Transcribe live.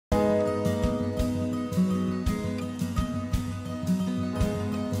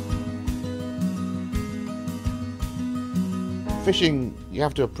Fishing, you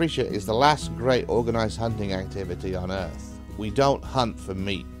have to appreciate, is the last great organised hunting activity on Earth. We don't hunt for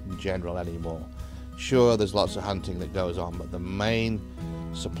meat in general anymore. Sure, there's lots of hunting that goes on, but the main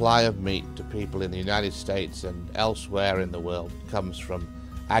supply of meat to people in the United States and elsewhere in the world comes from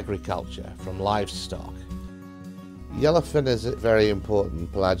agriculture, from livestock. Yellowfin is a very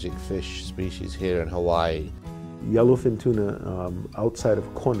important pelagic fish species here in Hawaii. Yellowfin tuna outside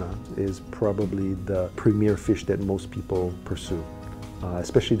of Kona is probably the premier fish that most people pursue,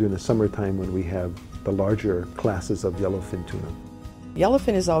 especially during the summertime when we have the larger classes of yellowfin tuna.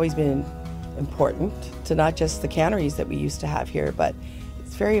 Yellowfin has always been important to not just the canneries that we used to have here, but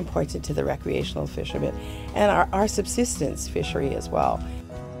it's very important to the recreational fishermen and our subsistence fishery as well.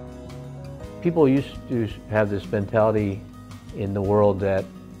 People used to have this mentality in the world that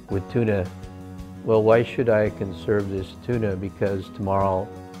with tuna, well, why should I conserve this tuna because tomorrow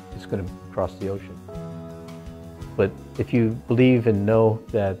it's going to cross the ocean? But if you believe and know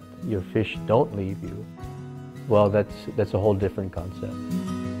that your fish don't leave you, well, that's a whole different concept.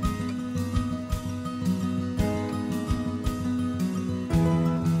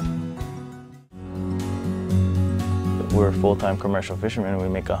 We're full-time commercial fishermen and we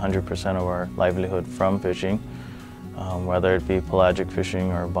make 100% of our livelihood from fishing, whether it be pelagic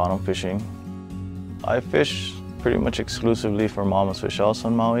fishing or bottom fishing. I fish pretty much exclusively for Mama's Fish House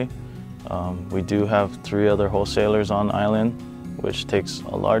on Maui. We do have 3 other wholesalers on island, which takes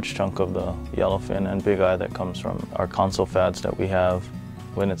a large chunk of the yellowfin and big eye that comes from our console fads that we have.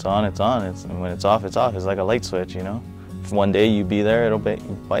 When it's on, it's on, and when it's off, it's off. It's like a light switch, you know. If one day you be there, it'll be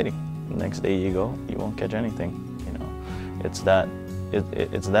biting. The next day you go, you won't catch anything, you know. It's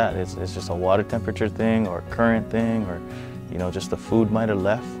it's just a water temperature thing or a current thing, or, you know, just the food might have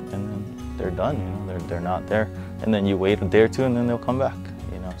left and then they're done, you know, they're not there. And then you wait a day or 2 and then they'll come back,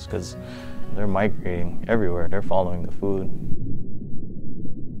 you know, it's because they're migrating everywhere, they're following the food.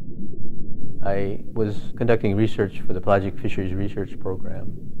 I was conducting research for the Pelagic Fisheries Research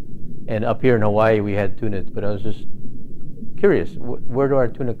Program. And up here in Hawaii we had tuna, but I was just curious, where do our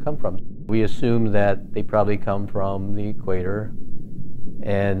tuna come from? We assume that they probably come from the equator,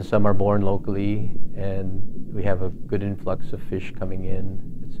 and some are born locally, and we have a good influx of fish coming in,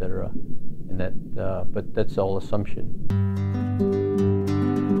 etc. And that, but that's all assumption.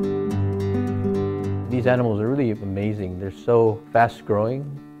 These animals are really amazing. They're so fast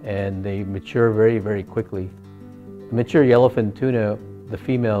growing and they mature very, very quickly. Mature yellowfin tuna, the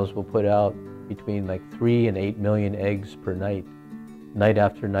females will put out between like 3 and 8 million eggs per night, night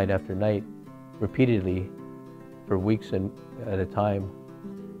after night after night, repeatedly for weeks at a time.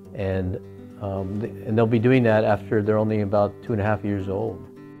 And they'll be doing that after they're only about 2.5 years old.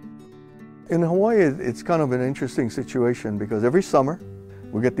 In Hawaii, it's kind of an interesting situation because every summer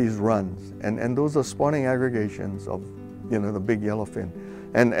we get these runs, and those are spawning aggregations of, you know, the big yellowfin.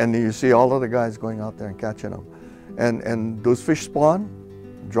 And you see all of the guys going out there and catching them. And those fish spawn,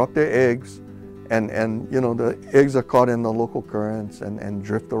 drop their eggs, and you know, the eggs are caught in the local currents and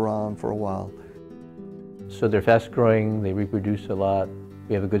drift around for a while. So they're fast growing, they reproduce a lot.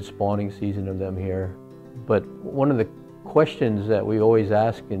 We have a good spawning season of them here. But one of the questions that we always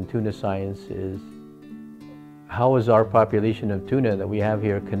ask in tuna science is, how is our population of tuna that we have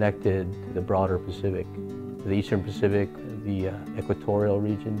here connected to the broader Pacific, the Eastern Pacific, the equatorial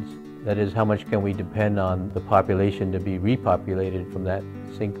regions? That is, how much can we depend on the population to be repopulated from that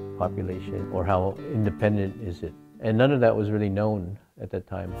sink population, or how independent is it? And none of that was really known at that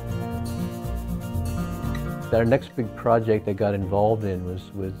time. Our next big project I got involved in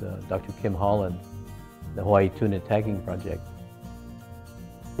was with Dr. Kim Holland, the Hawaii Tuna Tagging Project.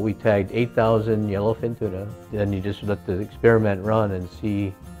 We tagged 8,000 yellowfin tuna, then you just let the experiment run and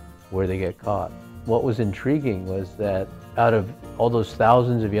see where they get caught. What was intriguing was that out of all those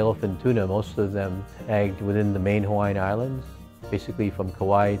thousands of yellowfin tuna, most of them tagged within the main Hawaiian Islands, basically from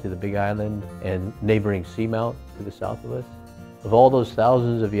Kauai to the Big Island and neighboring seamount to the south of us. Of all those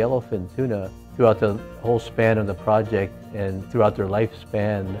thousands of yellowfin tuna, throughout the whole span of the project and throughout their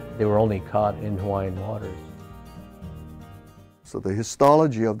lifespan, they were only caught in Hawaiian waters. So the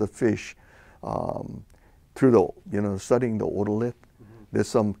histology of the fish, through the, you know, studying the otolith, there's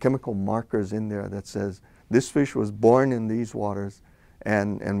some chemical markers in there that says this fish was born in these waters,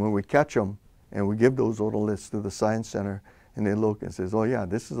 and when we catch them and we give those otoliths to the Science Center and they look and says, oh yeah,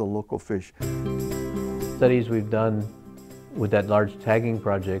 this is a local fish. Studies we've done with that large tagging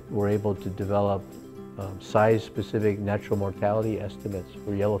project, we're able to develop size-specific natural mortality estimates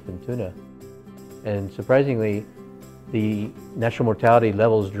for yellowfin tuna. And surprisingly, the natural mortality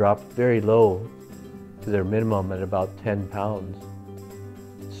levels dropped very low to their minimum at about 10 pounds.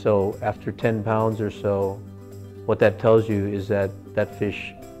 So after 10 pounds or so, What that tells you is that that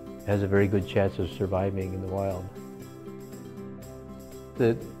fish has a very good chance of surviving in the wild.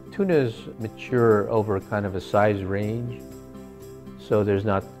 The tunas mature over kind of a size range, so there's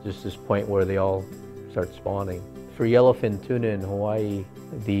not just this point where they all start spawning. For yellowfin tuna in Hawaii,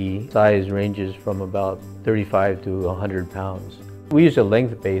 the size ranges from about 35 to 100 pounds. We use a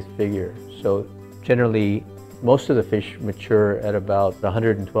length-based figure, so generally most of the fish mature at about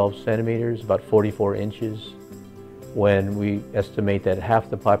 112 centimeters, about 44 inches, when we estimate that half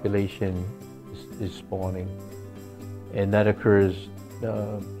the population is spawning. And that occurs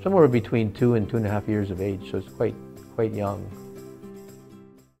somewhere between 2 and 2.5 years of age, so it's quite young.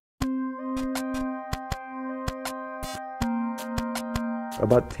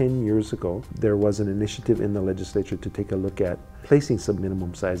 About 10 years ago, there was an initiative in the legislature to take a look at placing some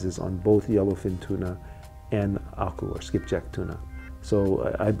minimum sizes on both yellowfin tuna and aku, or skipjack tuna.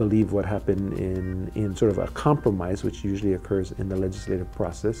 So I believe what happened in sort of a compromise, which usually occurs in the legislative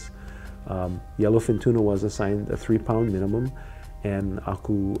process, yellowfin tuna was assigned a 3-pound minimum, and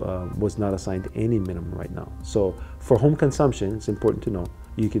aku was not assigned any minimum right now. So for home consumption, it's important to know,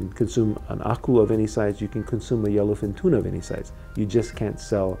 you can consume an aku of any size, you can consume a yellowfin tuna of any size. You just can't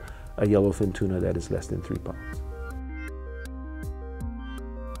sell a yellowfin tuna that is less than 3 pounds.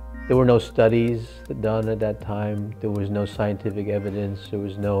 There were no studies done at that time. There was no scientific evidence. There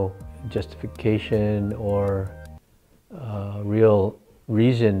was no justification or real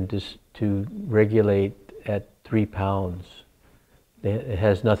reason to regulate at 3 pounds. It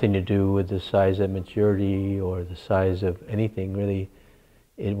has nothing to do with the size at maturity or the size of anything, really.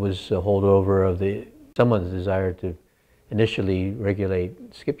 It was a holdover of someone's desire to initially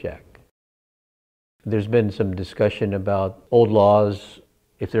regulate skipjack. There's been some discussion about old laws.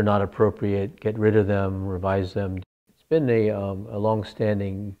 If they're not appropriate, get rid of them, revise them. It's been a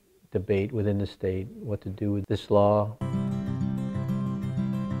long-standing debate within the state what to do with this law.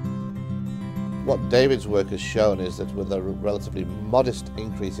 What David's work has shown is that with a relatively modest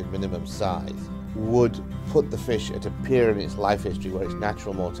increase in minimum size would put the fish at a period in its life history where its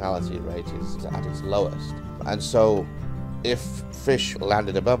natural mortality rate is at its lowest. And so if fish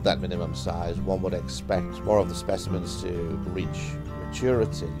landed above that minimum size, one would expect more of the specimens to reach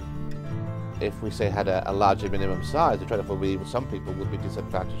maturity. If we say had a larger minimum size, the trade-off would be some people would be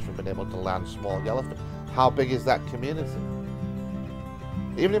disadvantaged from being able to land small yellowfin. How big is that community?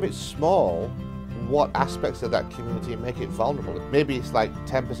 Even if it's small, what aspects of that community make it vulnerable? Maybe it's like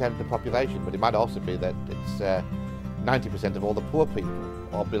 10% of the population, but it might also be that it's 90% of all the poor people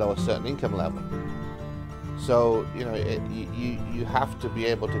or below a certain income level. So, you know, you have to be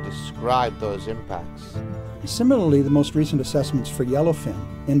able to describe those impacts. Similarly, the most recent assessments for yellowfin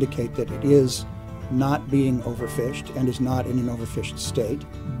indicate that it is not being overfished and is not in an overfished state,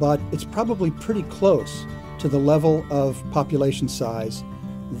 but it's probably pretty close to the level of population size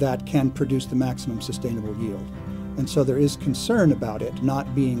that can produce the maximum sustainable yield. And so there is concern about it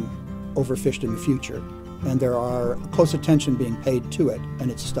not being overfished in the future, and there are close attention being paid to it and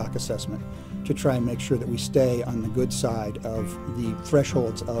its stock assessment to try and make sure that we stay on the good side of the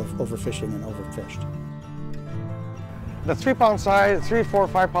thresholds of overfishing and overfished. The 3-pound size, 3, 4,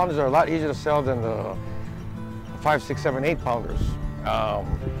 5 pounders are a lot easier to sell than the 5, 6, 7, 8 pounders.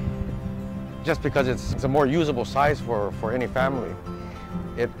 Just because it's a more usable size for any family.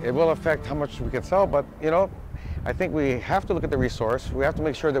 It will affect how much we can sell, but you know, I think we have to look at the resource. We have to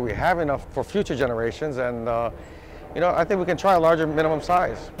make sure that we have enough for future generations, and you know, I think we can try a larger minimum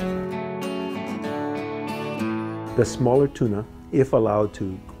size. The smaller tuna, if allowed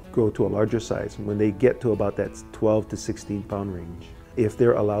to grow to a larger size, when they get to about that 12 to 16 pound range, if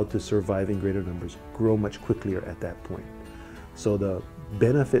they're allowed to survive in greater numbers, grow much quicker at that point. So the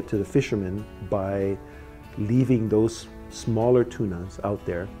benefit to the fishermen by leaving those smaller tunas out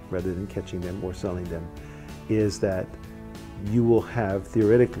there rather than catching them or selling them is that you will have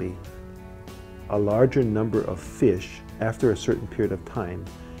theoretically a larger number of fish after a certain period of time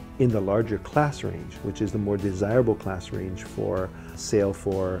in the larger class range, which is the more desirable class range for sale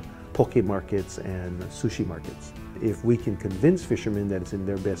for poke markets and sushi markets. If we can convince fishermen that it's in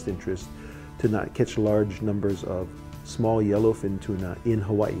their best interest to not catch large numbers of small yellowfin tuna in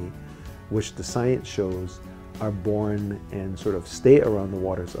Hawaii, which the science shows are born and sort of stay around the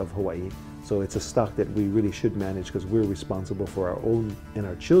waters of Hawaii. So it's a stock that we really should manage because we're responsible for our own and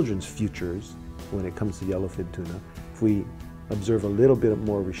our children's futures when it comes to yellowfin tuna. If we observe a little bit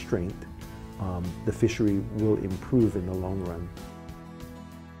more restraint, the fishery will improve in the long run.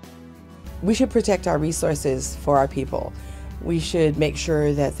 We should protect our resources for our people. We should make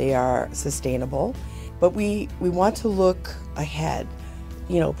sure that they are sustainable, but we want to look ahead,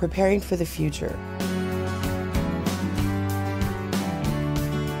 you know, preparing for the future.